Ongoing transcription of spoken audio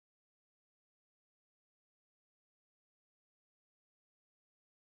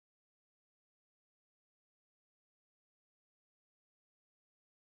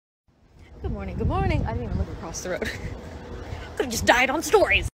Good morning, good morning. I didn't even look across the road. Could have just died on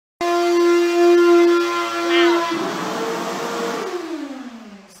stories.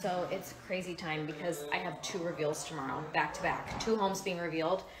 So it's crazy time because I have 2 reveals tomorrow, back to back. 2 homes being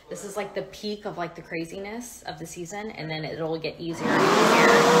revealed. This is like the peak of like the craziness of the season, and then it'll get easier and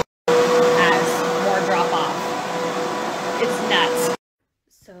easier as more drop off. It's nuts.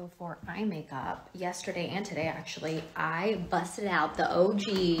 So for eye makeup, yesterday and today actually, I busted out the OG.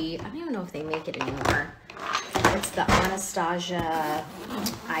 I don't even know if they make it anymore. It's the Anastasia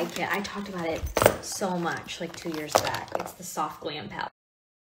eye kit. I talked about it so much like 2 years back. It's the Soft Glam palette.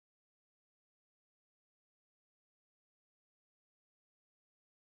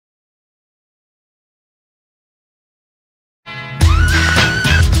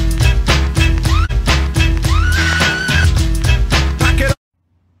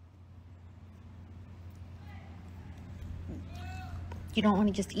 You don't want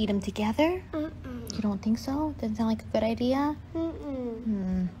to just eat them together? Mm-mm. You don't think so? Doesn't sound like a good idea?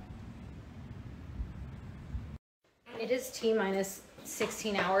 Mm-mm. It is T-minus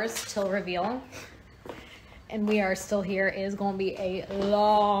 16 hours till reveal. And we are still here. It is going to be a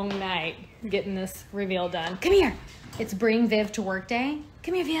long night getting this reveal done. Come here. It's Bring Viv to Work Day.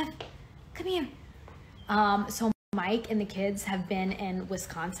 Come here, Viv. Come here. So Mike and the kids have been in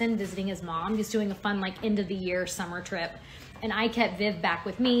Wisconsin visiting his mom, just doing a fun like end of the year summer trip. And I kept Viv back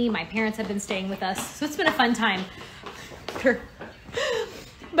with me. My parents have been staying with us. So it's been a fun time.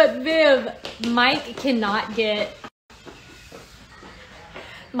 But Viv, Mike cannot get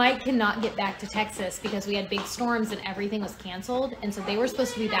back to Texas because we had big storms and everything was canceled. And so they were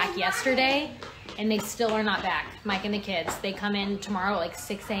supposed to be back yesterday and they still are not back. Mike and the kids, they come in tomorrow at like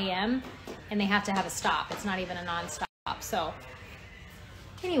 6 a.m. and they have to have a stop. It's not even a non-stop. So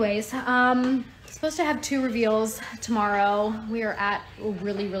anyways, supposed to have 2 reveals tomorrow. We are at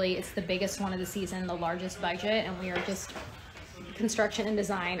really, it's the biggest one of the season, the largest budget, and we are just construction and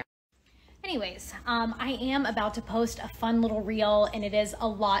design. Anyways, I am about to post a fun little reel, and it is a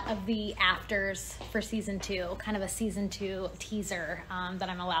lot of the afters for season 2, kind of a season 2 teaser that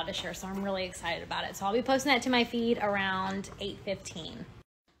I'm allowed to share, so I'm really excited about it. So I'll be posting that to my feed around 8:15.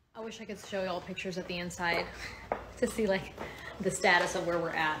 I wish I could show you all pictures of the inside to see like the status of where we're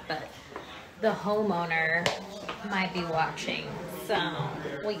at, but the homeowner might be watching, so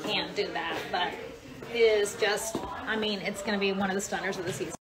we can't do that, but it is just, I mean, it's gonna be one of the stunners of the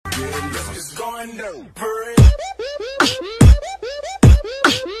season.